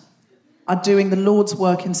front are doing the Lord's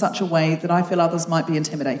work in such a way that I feel others might be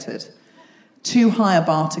intimidated. Too high a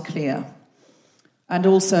bar to clear. And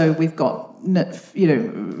also we've got,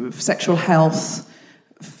 sexual health,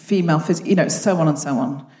 female physical, so on and so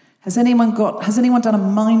on. Has anyone done a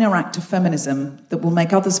minor act of feminism that will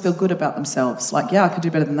make others feel good about themselves? Like, yeah, I could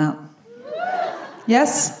do better than that.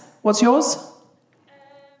 Yes? What's yours?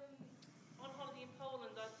 On holiday in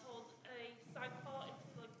Poland, I told a side party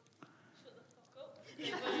to shut the fuck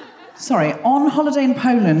up. Sorry, on holiday in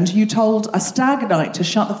Poland, you told a stag night to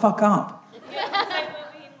shut the fuck up. Yeah, they were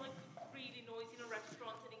being really noisy in a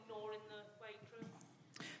restaurant and ignoring the waitress.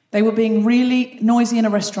 They were being really noisy in a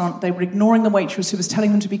restaurant. They were ignoring the waitress who was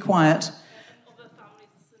telling them to be quiet.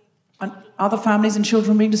 And other families and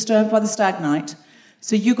children being disturbed by the stag night.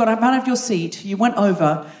 So you got up out of your seat, you went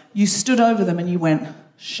over, you stood over them and you went,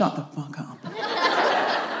 shut the fuck up.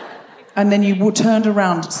 And then you turned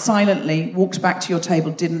around silently, walked back to your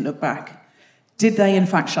table, didn't look back. Did they in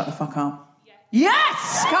fact shut the fuck up?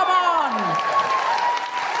 Yes! Come on!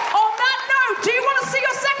 On that note, do you want to see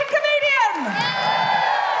your second comedian?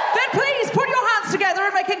 Then please put your hands together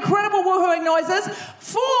and make incredible woohooing noises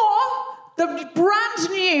for the brand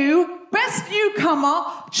new Best Newcomer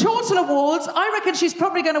Chortle Awards. I reckon she's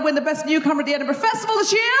probably going to win the Best Newcomer at the Edinburgh Festival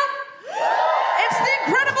this year. It's the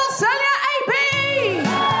incredible Celya AB!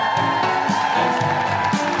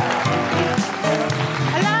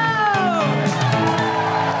 Hello!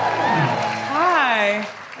 Hi.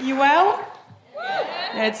 Are you well?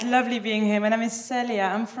 Yeah, it's lovely being here. My name is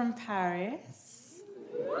Celya. I'm from Paris.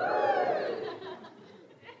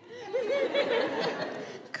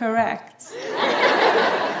 Correct.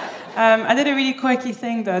 I did a really quirky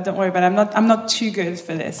thing, though. Don't worry about it. I'm not too good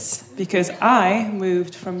for this because I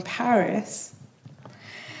moved from Paris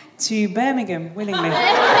to Birmingham willingly.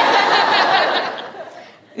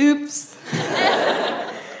 Oops.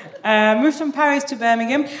 Moved from Paris to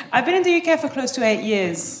Birmingham. I've been in the UK for close to 8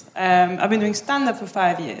 years. I've been doing stand-up for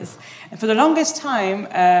 5 years. And for the longest time,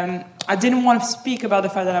 I didn't want to speak about the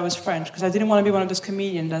fact that I was French because I didn't want to be one of those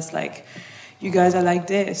comedians that's like, you guys are like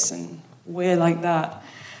this and we're like that.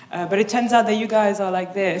 But it turns out that you guys are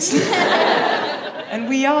like this. And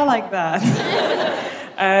we are like that.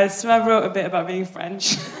 So I wrote a bit about being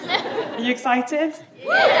French. Are you excited?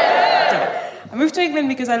 Yeah! I moved to England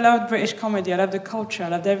because I loved British comedy. I loved the culture. I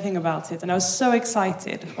loved everything about it. And I was so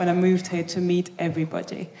excited when I moved here to meet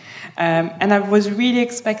everybody. And I was really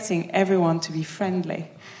expecting everyone to be friendly.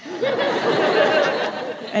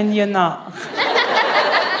 And you're not.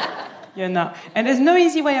 You're not. And there's no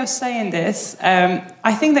easy way of saying this.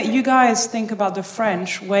 I think that you guys think about the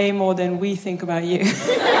French way more than we think about you.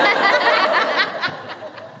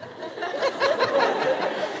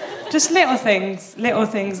 Just little things.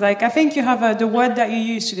 Like, I think you have the word that you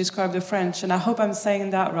use to describe the French, and I hope I'm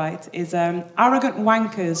saying that right, is arrogant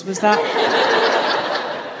wankers. Was that...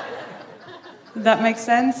 Did that make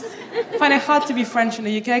sense? I find it hard to be French in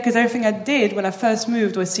the UK because everything I did when I first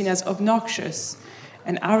moved was seen as obnoxious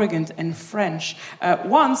and arrogant and French.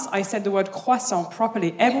 Once I said the word croissant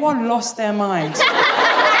properly. Everyone lost their mind.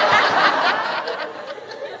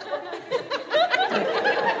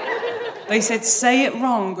 They said, say it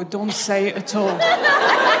wrong or don't say it at all.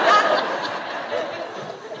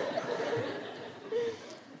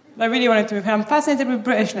 I really wanted to move here. I'm fascinated with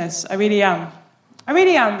Britishness. I really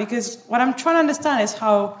am. Because what I'm trying to understand is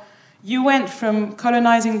how you went from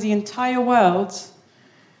colonizing the entire world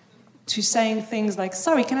to saying things like,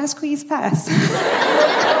 sorry, can I squeeze past?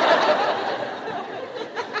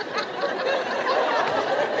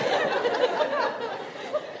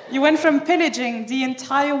 You went from pillaging the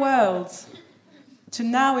entire world to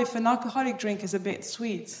now, if an alcoholic drink is a bit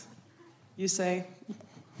sweet, you say,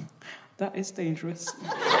 that is dangerous.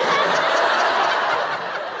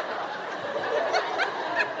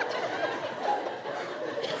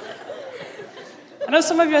 I know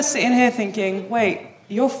some of you are sitting here thinking, wait,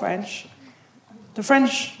 you're French. The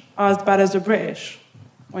French are as bad as the British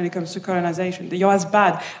when it comes to colonization. You're as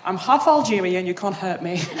bad. I'm half Algerian, you can't hurt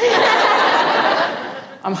me.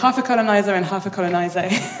 I'm half a colonizer and half a colonizer.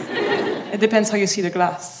 It depends how you see the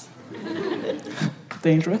glass.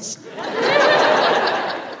 Dangerous.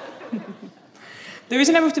 The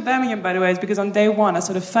reason I moved to Birmingham, by the way, is because on day one, I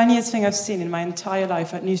saw the funniest thing I've seen in my entire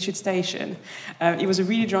life at New Street Station. He was a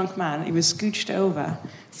really drunk man. He was scooched over,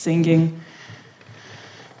 singing,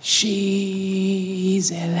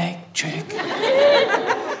 "She's electric,"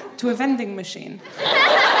 to a vending machine.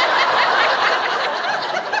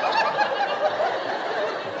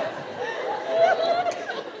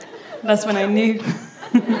 That's when I knew.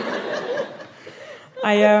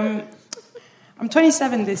 I'm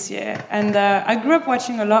 27 this year, and I grew up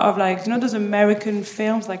watching a lot of, like, you know those American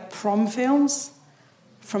films, like prom films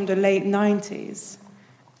from the late 90s,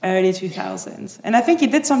 early 2000s. And I think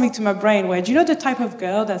it did something to my brain where, do you know the type of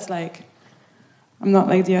girl that's like, I'm not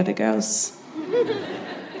like the other girls? Do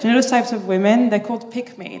you know those types of women? They're called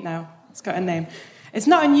pick-me now. It's got a name. It's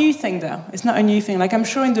not a new thing, though. It's not a new thing. Like, I'm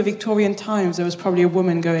sure in the Victorian times there was probably a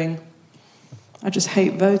woman going, I just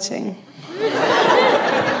hate voting.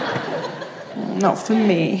 Not for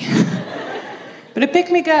me. But a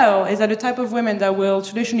pick-me girl is the type of women that will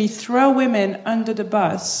traditionally throw women under the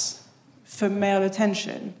bus for male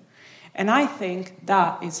attention. And I think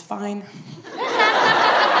that is fine.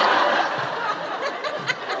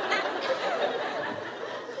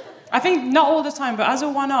 I think not all the time, but as a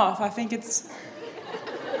one-off, I think it's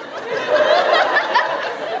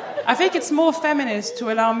more feminist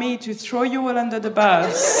to allow me to throw you all under the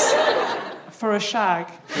bus for a shag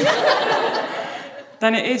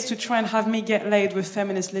than it is to try and have me get laid with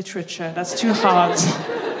feminist literature. That's too hard.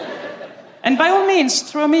 And by all means,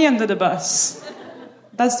 throw me under the bus.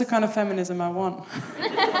 That's the kind of feminism I want.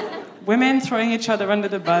 Women throwing each other under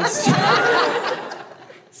the bus.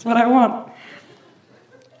 That's what I want.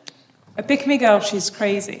 A pick-me girl, she's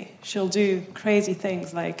crazy. She'll do crazy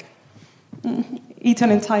things like eat an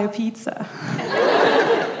entire pizza.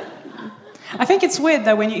 I think it's weird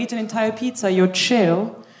that when you eat an entire pizza, you're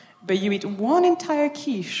chill, but you eat one entire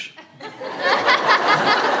quiche.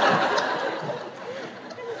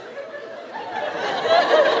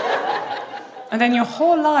 And then your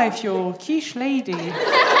whole life, you're quiche lady.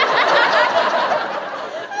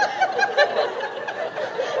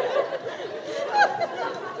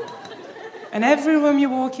 And every room you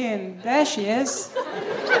walk in, there she is.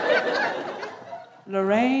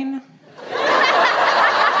 Lorraine.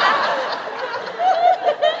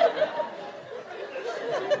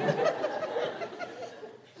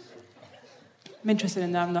 I'm interested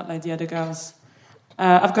in that. I'm not like the other girls.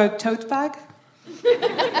 I've got a tote bag.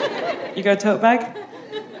 You got a tote bag?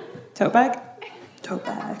 Tote bag? Tote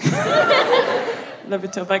bag. Love a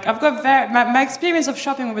tote bag. I've got my experience of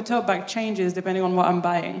shopping with a tote bag changes depending on what I'm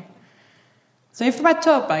buying. So if my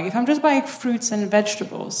tote bag, if I'm just buying fruits and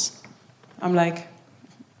vegetables, I'm like,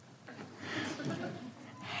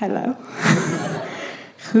 hello.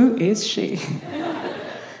 Who is she?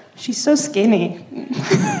 She's so skinny.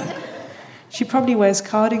 She probably wears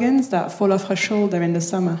cardigans that fall off her shoulder in the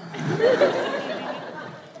summer.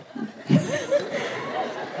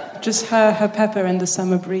 Just her pepper and the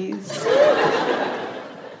summer breeze.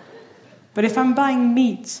 But if I'm buying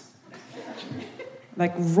meat,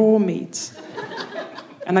 like raw meat.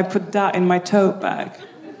 And I put that in my tote bag.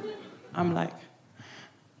 I'm like,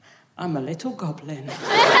 I'm a little goblin.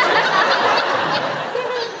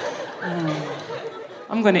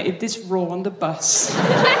 I'm going to eat this raw on the bus.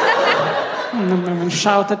 And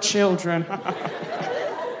shout at children.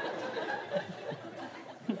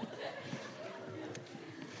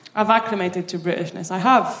 I've acclimated to Britishness. I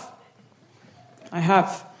have.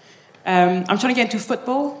 I'm trying to get into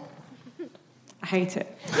football. I hate it.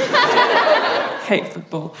 Hate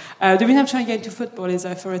football. The reason I'm trying to get into football is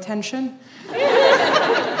for attention.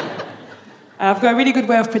 I've got a really good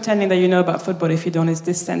way of pretending that you know about football. If you don't, it's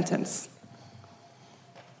this sentence.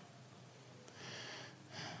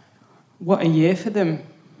 What a year for them.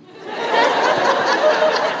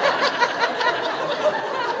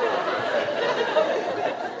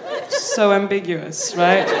 So ambiguous,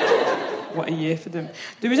 right? What a year for them.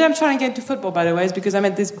 The reason I'm trying to get into football, by the way, is because I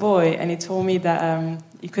met this boy and he told me that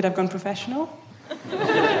he could have gone professional,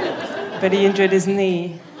 but he injured his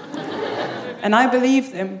knee. And I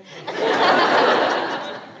believed him.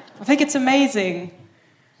 I think it's amazing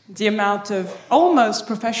the amount of almost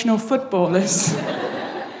professional footballers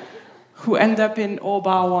who end up in all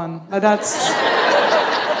bar one.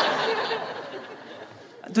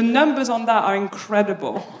 The numbers on that are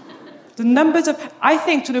incredible. The numbers I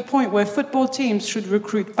think to the point where football teams should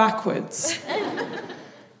recruit backwards.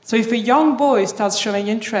 So if a young boy starts showing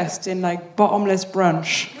interest in like bottomless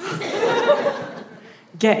brunch,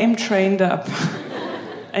 get him trained up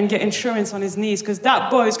and get insurance on his knees, because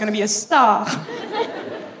that boy is going to be a star.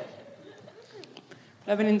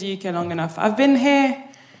 I've been in the UK long enough. I've been here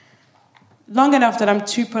long enough that I'm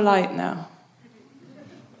too polite now.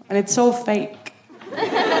 And it's all fake.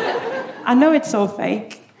 I know it's all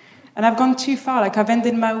fake. And I've gone too far. Like, I've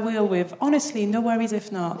ended my will with, honestly, no worries if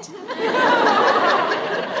not.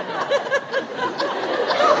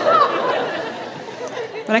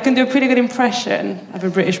 But I can do a pretty good impression of a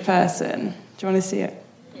British person. Do you want to see it?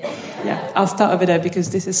 Yeah. I'll start over there because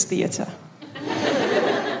this is theatre.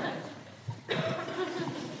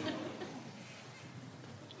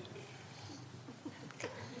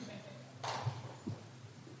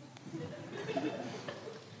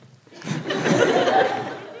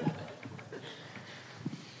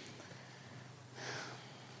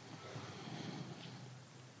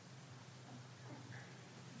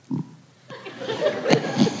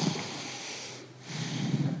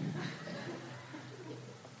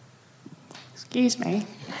 Excuse me.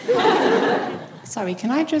 Sorry, can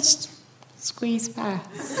I just squeeze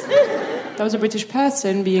past? That was a British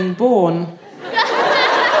person being born.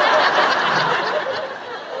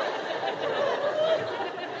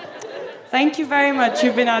 Thank you very much.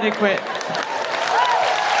 You've been adequate.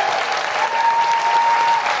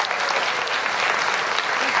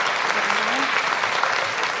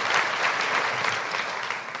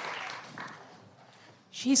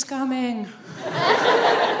 She's coming.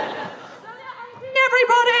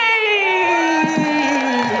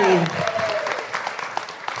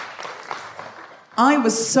 I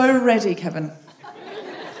was so ready, Kevin.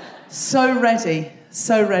 So ready.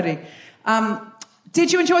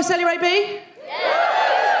 Did you enjoy Celya AB?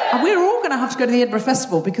 Yeah! We're all going to have to go to the Edinburgh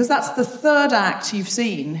Festival because that's the third act you've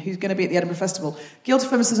seen who's going to be at the Edinburgh Festival. Guilty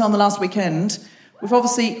Feminists is on the last weekend. We've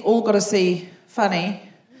obviously all got to see Fanny,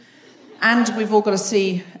 and we've all got to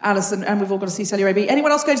see Alison, and we've all got to see Celya AB.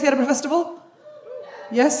 Anyone else going to the Edinburgh Festival?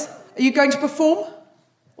 Yes? Are you going to perform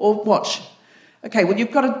or watch? Okay, well,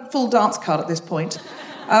 you've got a full dance card at this point.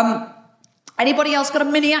 Anybody else got a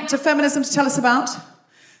mini act of feminism to tell us about?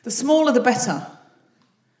 The smaller, the better.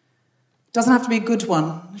 Doesn't have to be a good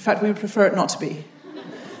one. In fact, we would prefer it not to be.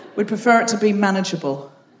 We'd prefer it to be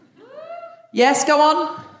manageable. Yes, go on.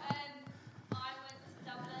 I went to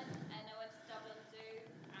Dublin, and I went to Dublin Zoo,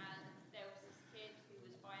 and there was this kid who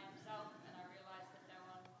was by himself, and I realised that no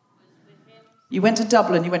one was with him. You went to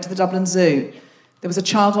Dublin, you went to the Dublin Zoo. There was a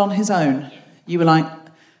child on his own. You were like,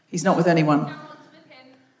 he's not with anyone. No one's with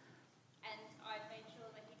him, and I made sure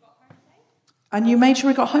that he got home safe. And you made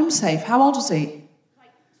sure he got home safe. How old was he?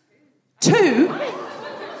 Like 2. 2? I don't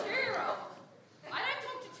talk to 2-year-olds. I don't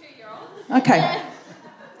talk to 2-year-olds. Okay.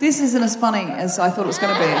 This isn't as funny as I thought it was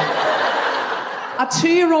going to be. A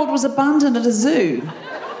 2-year-old was abandoned at a zoo.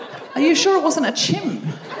 Are you sure it wasn't a chimp?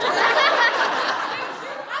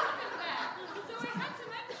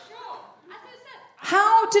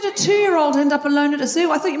 How did a 2-year-old end up alone at a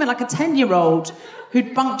zoo? I thought you meant like a 10-year-old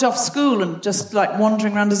who'd bunked off school and just like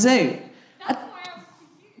wandering around a zoo.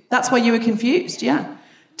 That's why you were confused, yeah.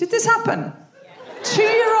 Did this happen?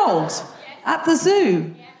 2-year-old at the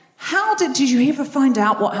zoo. How did you ever find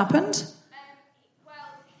out what happened? Well,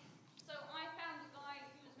 so I found a guy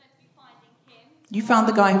You found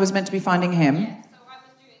the guy who was meant to be finding him? Yeah, so I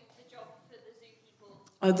was doing the job for the zoo people.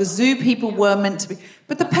 Oh, the zoo people were meant to be...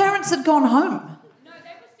 But the parents had gone home. No,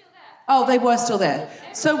 they were still there. Oh, they were still there.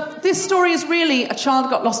 So this story is really a child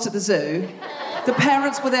got lost at the zoo. The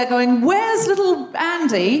parents were there going, where's little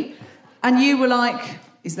Andy? And you were like,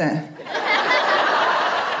 he's there.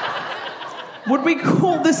 Would we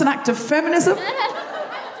call this an act of feminism?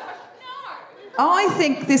 I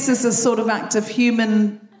think this is a sort of act of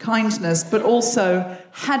human kindness, but also,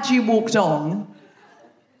 had you walked on,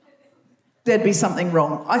 there'd be something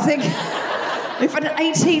wrong. I think if an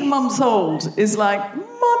 18-month-old is like,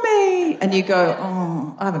 Mummy, and you go,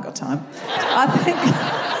 oh, I haven't got time.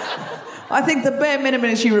 I think the bare minimum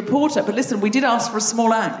is you report it. But listen, we did ask for a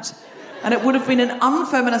small act, and it would have been an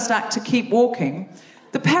unfeminist act to keep walking.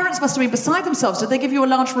 The parents must have been beside themselves. Did they give you a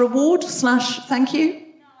large reward / thank you?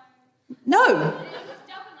 No.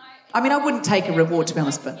 I mean, I wouldn't take a reward, to be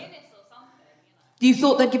honest, but... You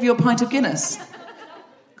thought they'd give you a pint of Guinness?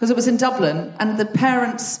 Because it was in Dublin, and the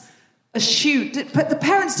parents but the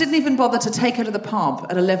parents didn't even bother to take her to the pub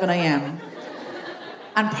at 11 a.m.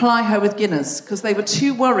 and ply her with Guinness, because they were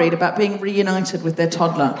too worried about being reunited with their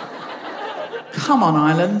toddler. Come on,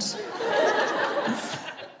 Ireland.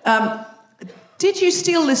 Did you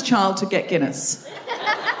steal this child to get Guinness?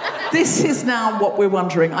 This is now what we're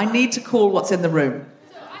wondering. I need to call what's in the room.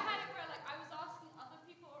 So I had it where, I was asking other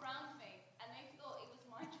people around me, and they thought it was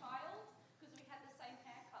my child because we had the same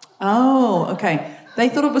hair colour. Oh, okay. They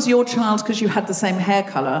thought it was your child because you had the same hair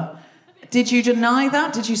colour. Did you deny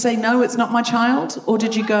that? Did you say, no, it's not my child? Or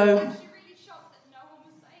did you go... I was actually really shocked that no one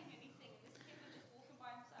was saying anything. This kid was just walking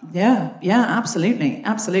by himself. Yeah, absolutely,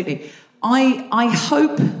 absolutely. I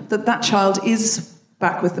hope that child is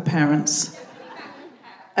back with the parents.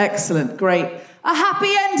 Excellent, great. A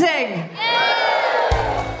happy ending!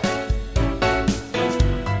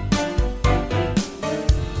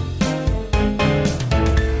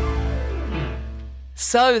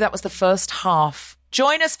 So that was the first half.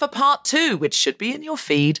 Join us for part 2, which should be in your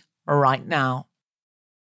feed right now.